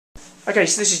Okay,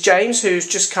 so this is James, who's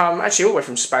just come actually all the way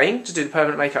from Spain to do the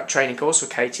permanent makeup training course with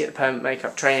Katie at the Permanent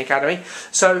Makeup Training Academy.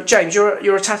 So, James, you're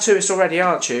a tattooist already,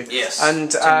 aren't you? Yes.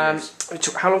 And 10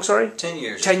 years. How long? Sorry. 10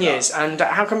 years. 10 years. And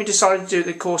how come you decided to do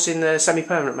the course in the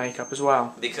semi-permanent makeup as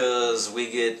well? Because we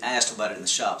get asked about it in the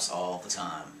shops all the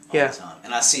time. Yeah.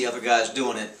 And I see other guys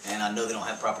doing it, and I know they don't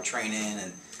have proper training.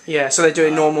 And yeah, so they're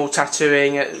doing normal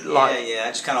tattooing, like yeah. I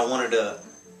just kind of wanted to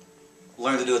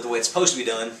learn to do it the way it's supposed to be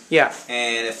done. Yeah.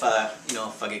 And if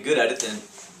I get good at it, then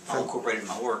I'll incorporate it in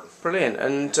my work. Brilliant.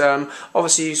 And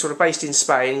obviously you're sort of based in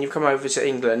Spain and you've come over to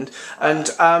England. And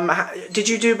did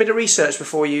you do a bit of research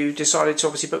before you decided to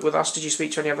obviously book with us? Did you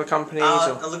speak to any other companies?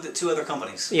 I looked at 2 other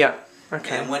companies. Yeah.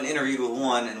 Okay. And went and interviewed with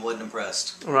one and wasn't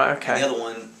impressed. Right. Okay. And the other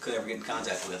one couldn't ever get in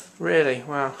contact with. Really?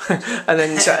 Wow. And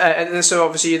then so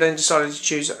obviously you then decided to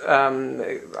choose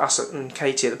us and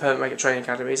Katie at the Permanent Makeup Training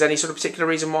Academy. Is there any sort of particular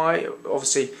reason why?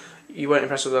 Obviously you weren't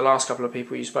impressed with the last couple of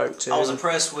people you spoke to. I was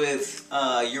impressed with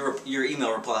your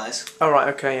email replies. Oh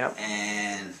right. Okay. Yeah.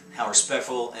 And how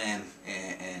respectful and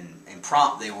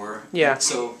prompt they were. Yeah.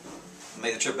 So I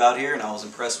made the trip out here, and I was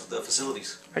impressed with the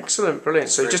facilities. Excellent, brilliant.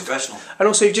 So very just professional. And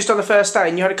also just on the first day,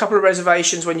 and you had a couple of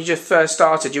reservations when you just first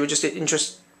started. You were just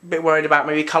a bit worried about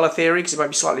maybe colour theory because it might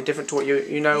be slightly different to what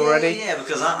you know already. Yeah,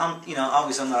 because I'm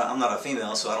obviously I'm not a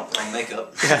female, so I don't put on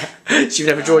makeup. Yeah. So you've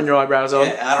never drawn your eyebrows on.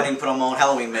 Yeah, I don't even put on my own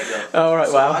Halloween makeup. Oh right,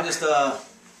 so wow. I just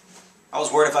I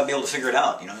was worried if I'd be able to figure it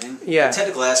out. You know what I mean? Yeah. The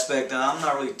technical aspect, I'm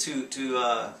not really too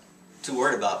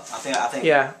worried about. I think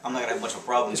yeah. I'm not gonna have much of a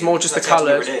problem. It's more just the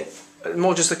colours.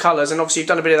 More just the colours, and obviously you've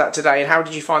done a bit of that today. And how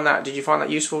did you find that? Did you find that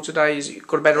useful today? You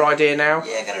got a better idea now?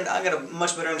 Yeah, I got a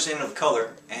much better understanding of colour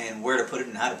and where to put it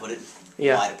and how to put it,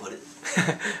 yeah. why to put it.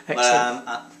 Excellent. But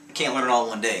I can't learn it all in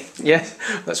one day. Yeah,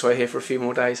 that's why we're here for a few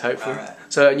more days, hopefully. All right.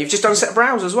 So, and you've just done a set of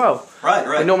brows as well.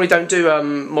 Right. We normally don't do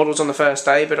models on the first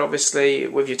day, but obviously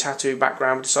with your tattoo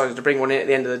background, we decided to bring one in at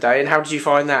the end of the day. And how did you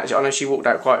find that? I know she walked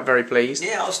out quite very pleased.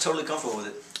 Yeah, I was totally comfortable with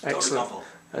it. Excellent. Totally comfortable.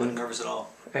 I wasn't nervous at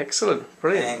all. Excellent,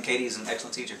 brilliant. And Katie's an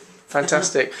excellent teacher.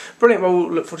 Fantastic. Brilliant. Well,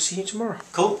 we'll look forward to seeing you tomorrow.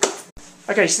 Cool.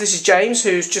 Okay, so this is James,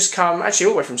 who's just come actually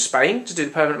all the way from Spain to do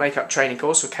the Permanent Makeup Training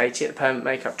course with Katie at the Permanent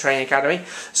Makeup Training Academy.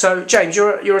 So, James,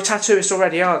 you're a tattooist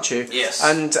already, aren't you? Yes.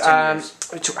 And 10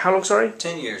 years. How long? Sorry.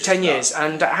 10 years. 10 years.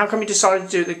 And how come you decided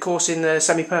to do the course in the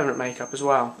semi-permanent makeup as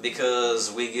well? Because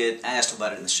we get asked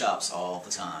about it in the shops all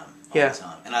the time. Yeah.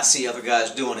 And I see other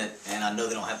guys doing it, and I know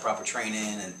they don't have proper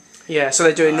training. And yeah, so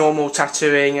they're doing normal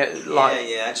tattooing, like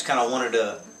yeah. I just kind of wanted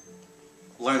to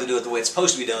learn to do it the way it's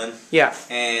supposed to be done. Yeah.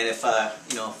 And if I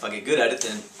get good at it,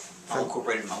 then I'll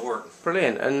incorporate it in my work.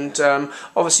 Brilliant. And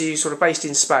obviously you're sort of based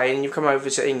in Spain and you've come over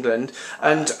to England.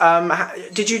 And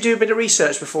did you do a bit of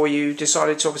research before you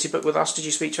decided to obviously book with us? Did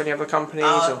you speak to any other companies?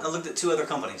 I looked at 2 other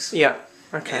companies. Yeah.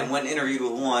 Okay. And went and interviewed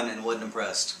with one and wasn't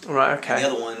impressed. Right. Okay. And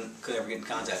the other one couldn't ever get in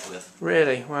contact with.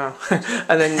 Really? Wow.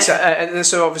 And then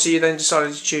so obviously you then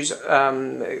decided to choose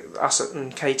us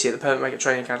and Katie at the Permanent Makeup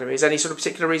Training Academy. Is there any sort of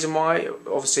particular reason why?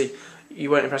 Obviously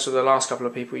you weren't impressed with the last couple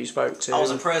of people you spoke to. I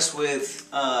was impressed with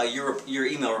your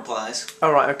email replies.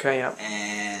 Oh right. Okay. Yeah.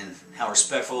 And how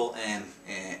respectful and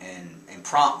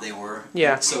prompt they were.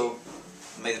 Yeah. So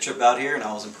I made the trip out here, and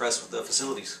I was impressed with the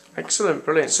facilities. Excellent,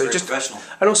 brilliant. So very just professional.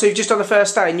 And also just on the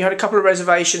first day, and you had a couple of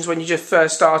reservations when you just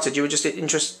first started. You were just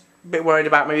a bit worried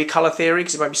about maybe colour theory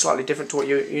because it might be slightly different to what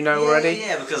you know already.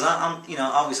 Yeah, because I'm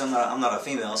obviously I'm not a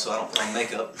female, so I don't put on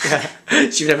makeup. Yeah.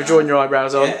 So you've never drawn your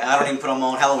eyebrows on. Yeah, I don't even put on my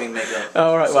own Halloween makeup.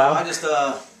 Oh right, so wow. I just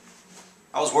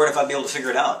I was worried if I'd be able to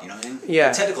figure it out. You know what I mean? Yeah.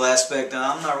 The technical aspect,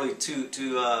 I'm not really too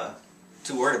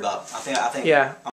worried about. I think yeah.